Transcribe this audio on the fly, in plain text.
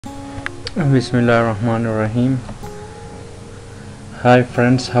Bismillahirrahmanirrahim. Hi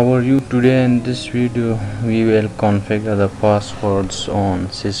friends, how are you? Today in this video we will configure the passwords on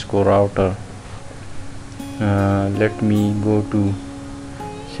Cisco router. Let me go to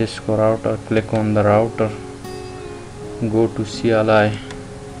Cisco router, click on the router, go to CLI.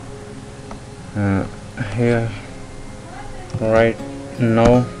 Here right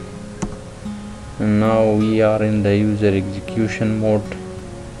now we are in the user execution mode.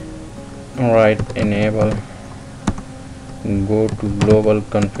 Right, enable, go to global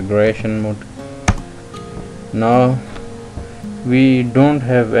configuration mode. Now we don't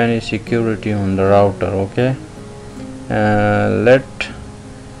have any security on the router. Okay, let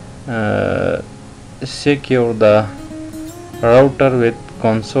secure the router with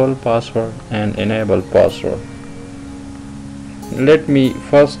console password and enable password. Let me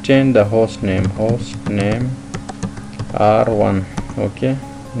first change the host name R1. Okay,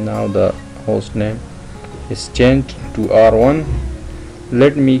 now the host name is changed to R1.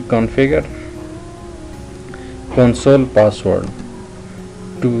 Let me configure console password.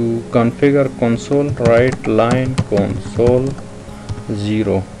 To configure console, write line console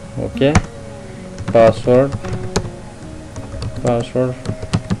 0. Okay, password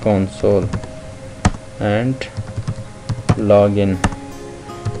console and login.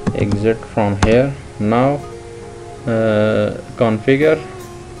 Exit from here. Now configure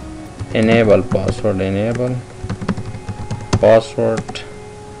enable password, enable.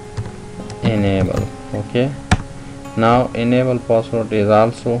 Okay, now enable password is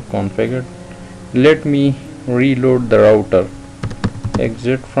also configured. Let me reload the router.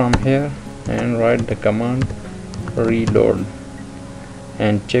 Exit from here and write the command reload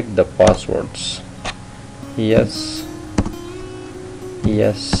and check the passwords. Yes.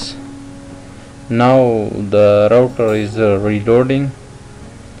 Now the router is reloading,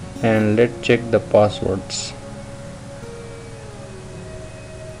 and let's check the passwords.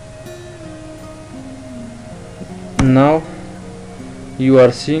 Now you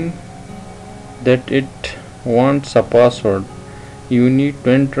are seeing that it wants a password. You need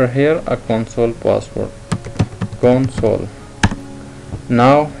to enter here a console password, console.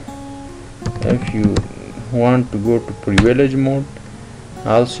 Now if you want to go to privilege mode,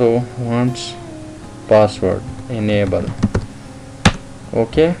 also wants password, enable.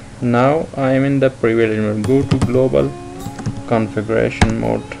 Okay, now I am in the privilege mode. Go to global configuration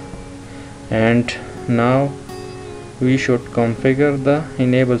mode, and now we should configure the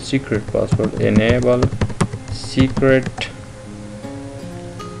enable secret password, enable secret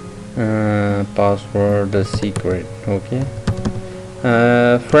password secret. Okay,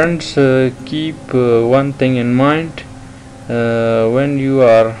 friends, keep one thing in mind. When you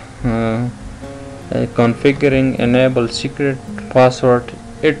are configuring enable secret password,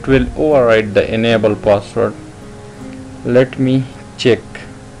 it will override the enable password. Let me check.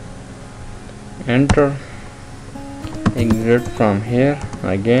 Enter, exit from here,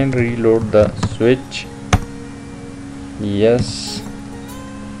 again reload the switch. Yes.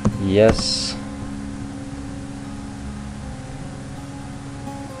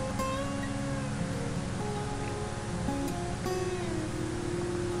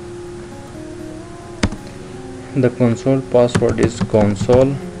 The console password is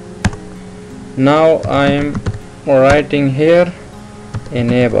console. Now I am writing here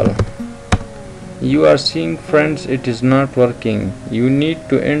enable. You are seeing, friends, it is not working. You need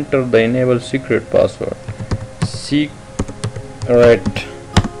to enter the enable secret password, secret.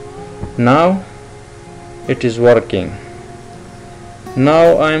 Now it is working.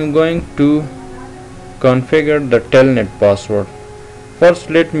 Now I am going to configure the telnet password.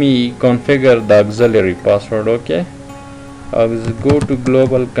 First let me configure the auxiliary password. Okay, go to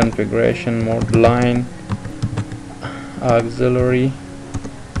global configuration mode, line auxiliary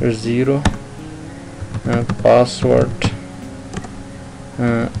 0, password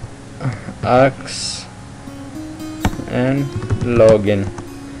x and login.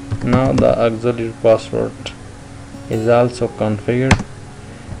 Now the auxiliary password is also configured.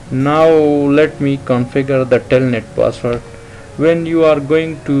 Now let me configure the telnet password. When you are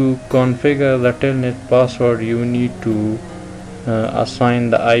going to configure the telnet password, you need to assign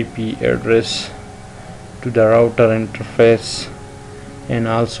the IP address to the router interface and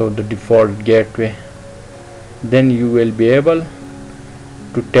also the default gateway. Then you will be able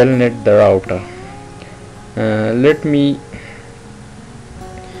to telnet the router. Let me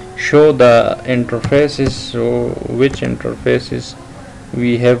show the interfaces. So which interfaces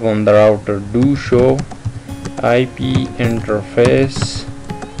we have on the router? Do show IP interface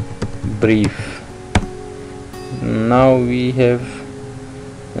brief. Now we have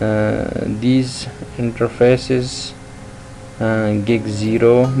these interfaces, gig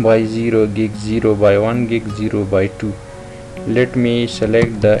 0 by 0, gig 0 by 1, gig 0 by 2. Let me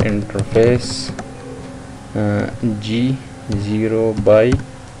select the interface G0 by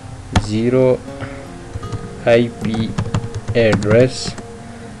 0 IP address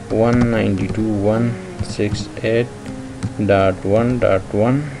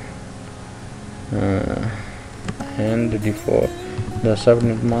 192.168.1.1 and the default. The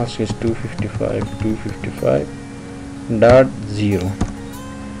subnet mask is 255.255.0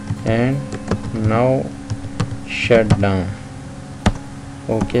 and now shut down.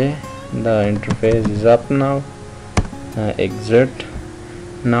 Okay, the interface is up now. Exit.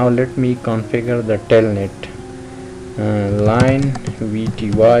 Now let me configure the telnet. Line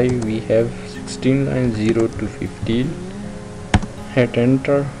VTY, we have 16 lines 0 to 15. Hit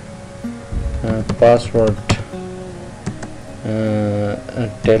enter. Password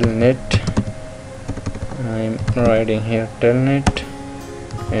telnet. I'm writing here telnet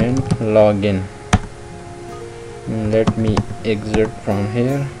and login. Let me exit from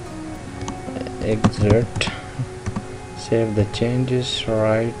here. Exit. Save the changes.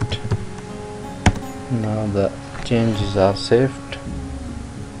 Right now the changes are saved.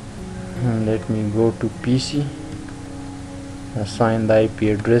 And let me go to PC. Assign the IP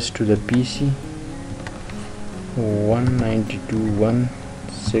address to the PC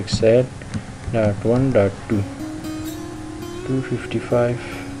 192.168.1.2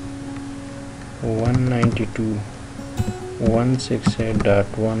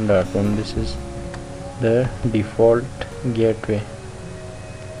 255.192.168.1.1. This is the default gateway.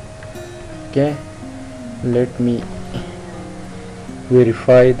 Okay, let me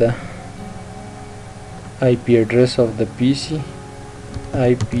verify the IP address of the PC.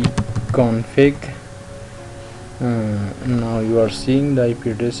 IP config. Now you are seeing the IP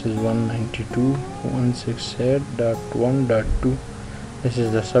address is 192.168.1.2. This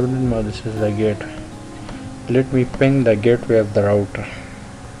is the subnet mode, this is the gateway. Let me ping the gateway of the router.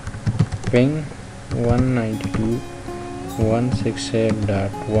 Ping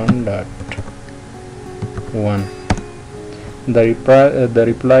 192.168.1.1. The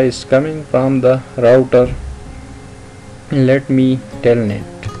reply is coming from the router. Let me telnet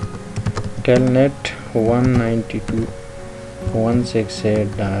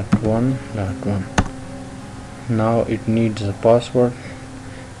 192.168.1.1. now it needs a password.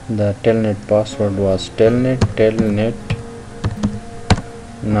 The telnet password was telnet.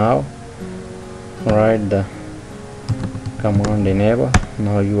 Now write the command enable.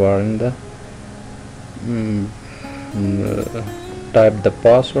 Now you are in the type the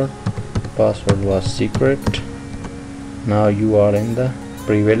password was secret. Now you are in the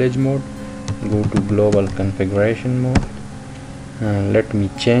privilege mode. Go to global configuration mode and let me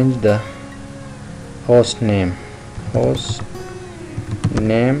change the host name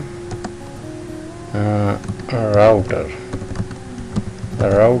router.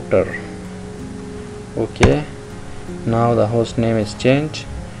 Okay, now the host name is changed.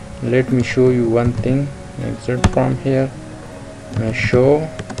 Let me show you one thing. Exit from here. Show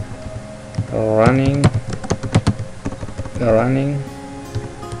running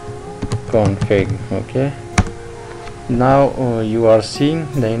config. Okay, now you are seeing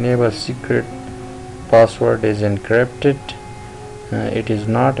the enable secret password is encrypted. It is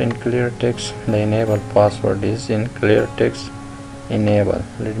not in clear text. The enable password is in clear text. Enable.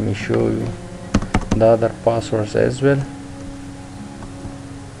 Let me show you the other passwords as well.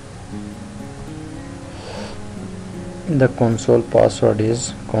 The console password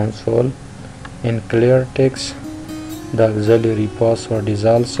is console in clear text. The auxiliary password is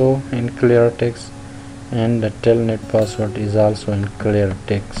also in clear text, and the telnet password is also in clear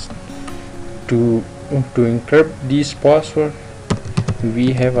text. To encrypt these passwords,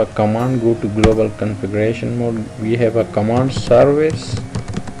 we have a command. Go to global configuration mode. We have a command service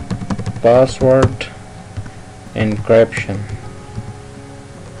password encryption.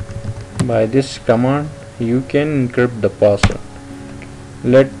 By this command you can encrypt the password.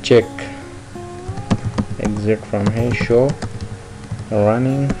 Let's check. Exit from here. Show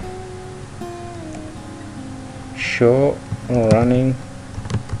running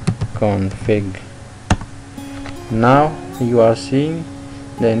config. Now you are seeing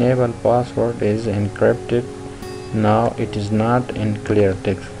the enable password is encrypted. Now it is not in clear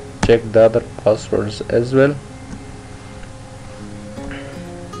text. Check the other passwords as well.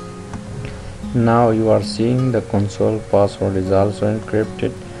 Now you are seeing the console password is also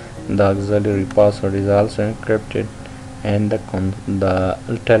encrypted, the auxiliary password is also encrypted, and the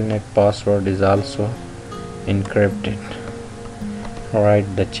telnet password is also encrypted.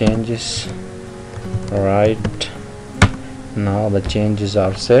 write the changes. Right now the changes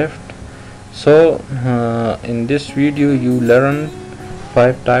are saved. So in this video you learned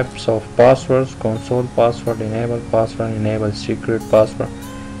 5 types of passwords: console password, enable secret password,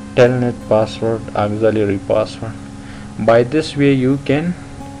 telnet password, auxiliary password. By this way you can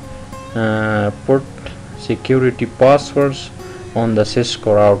put security passwords on the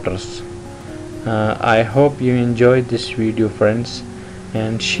Cisco routers. I hope you enjoyed this video, friends,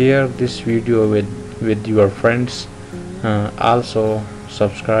 and share this video with your friends. Also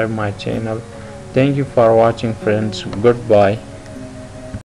subscribe my channel. Thank you for watching, friends. Goodbye.